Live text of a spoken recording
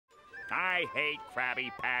I hate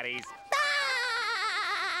Krabby Patties.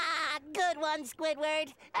 Ah! Good one,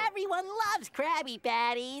 Squidward. Everyone loves Krabby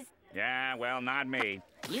Patties. Yeah, well, not me.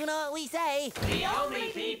 You know what we say. The only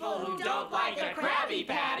people who don't like a Krabby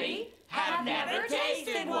Patty have never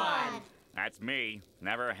tasted one. That's me.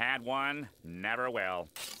 Never had one, never will.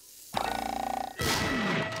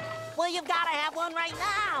 Well, you've got to have one right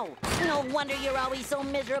now. No wonder you're always so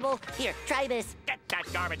miserable. Here, try this. Get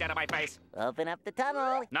that garbage out of my face. Open up the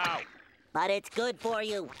tunnel. No. But it's good for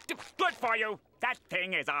you. Good for you. That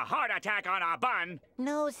thing is a heart attack on a bun.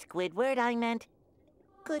 No, Squidward, I meant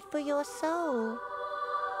good for your soul.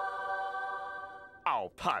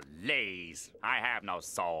 Oh, please. I have no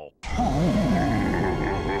soul.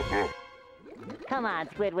 Come on,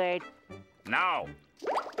 Squidward. No.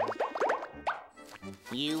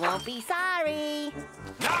 You won't be sorry.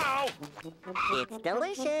 No! It's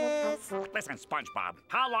delicious. Listen, SpongeBob,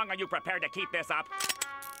 how long are you prepared to keep this up?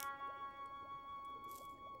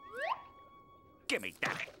 Give me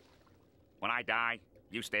that. When I die,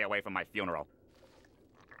 you stay away from my funeral.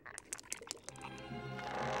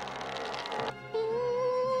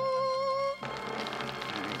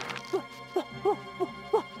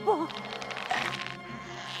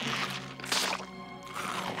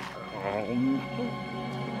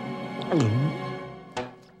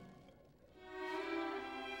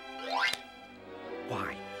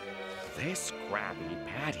 Why, this Krabby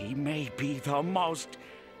Patty may be the most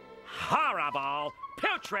horrible,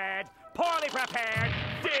 putrid, poorly prepared,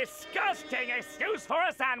 disgusting excuse for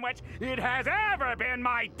a sandwich it has ever been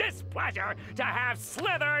my displeasure to have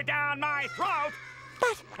slither down my throat.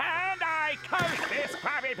 And I curse this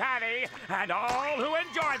Krabby Patty and all who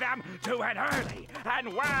enjoy them to an early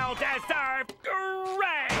and well-deserved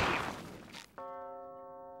grave!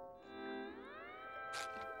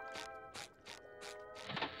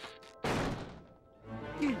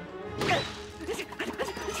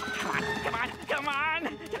 Come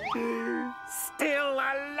on! Still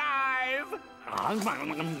alive!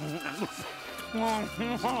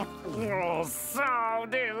 Oh, so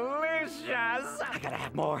delicious! I gotta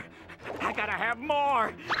have more.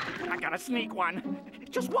 I gotta sneak one.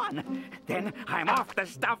 Just one. Then I'm off the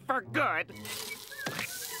stuff for good.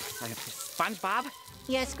 SpongeBob?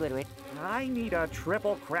 Yes, Squidward. I need a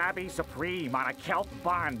triple Krabby Supreme on a kelp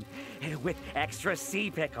bun with extra sea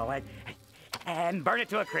pickle and burn it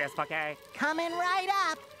to a crisp, okay? Coming right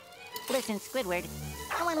up. Listen, Squidward,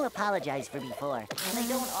 I want to apologize for before. They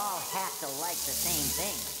don't all have to like the same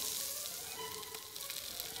thing.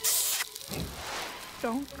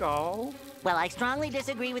 Don't go. Well, I strongly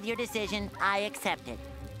disagree with your decision. I accept it.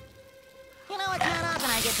 You know, it's not often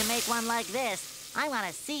I get to make one like this. I want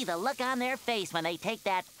to see the look on their face when they take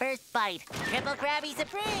that first bite. Triple Krabby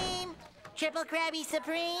Supreme! Triple Krabby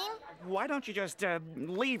Supreme? Why don't you just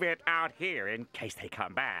leave it out here in case they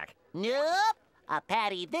come back? Nope! A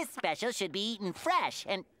patty this special should be eaten fresh,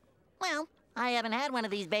 and, well, I haven't had one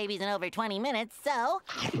of these babies in over 20 minutes, so...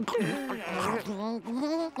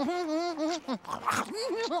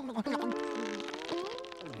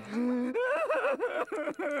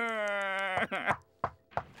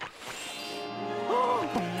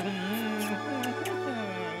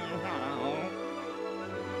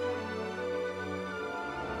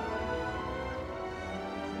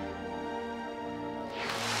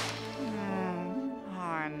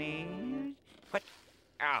 But,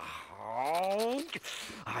 oh,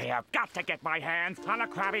 I have got to get my hands on a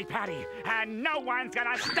Krabby Patty, and no one's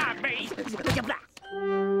gonna stop me!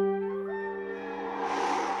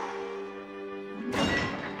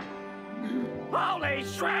 Holy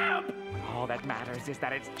shrimp! All that matters is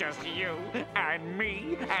that it's just you and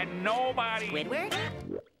me and nobody. Squidward?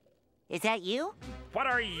 Is that you? What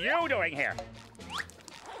are you doing here?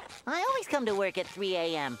 I always come to work at 3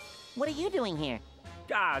 a.m. What are you doing here?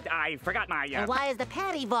 I forgot my, And why is the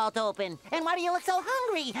patty vault open? And why do you look so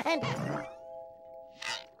hungry? And...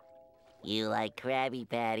 You like Krabby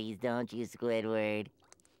Patties, don't you, Squidward?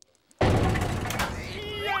 Yes!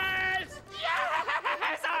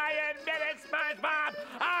 Yes! I admit it, SpongeBob!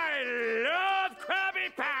 I love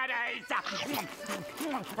Krabby Patties!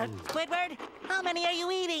 Squidward, how many are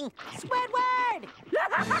you eating? Squidward!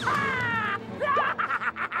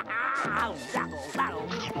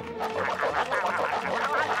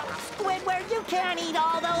 Squidward, you can't eat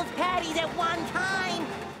all those patties at one time!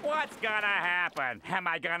 What's gonna happen? Am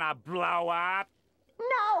I gonna blow up?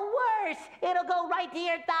 No, worse! It'll go right to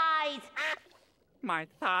your thighs! My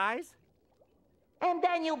thighs? And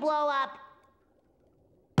then you'll blow up.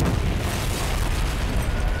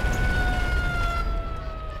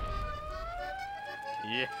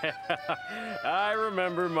 Yeah, I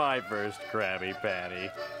remember my first Krabby Patty.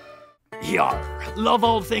 Yar, love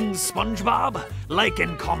all things SpongeBob? Like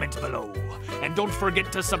and comment below. And don't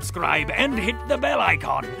forget to subscribe and hit the bell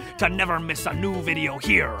icon to never miss a new video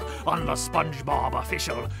here on the SpongeBob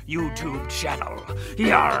Official YouTube channel.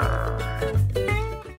 Yar!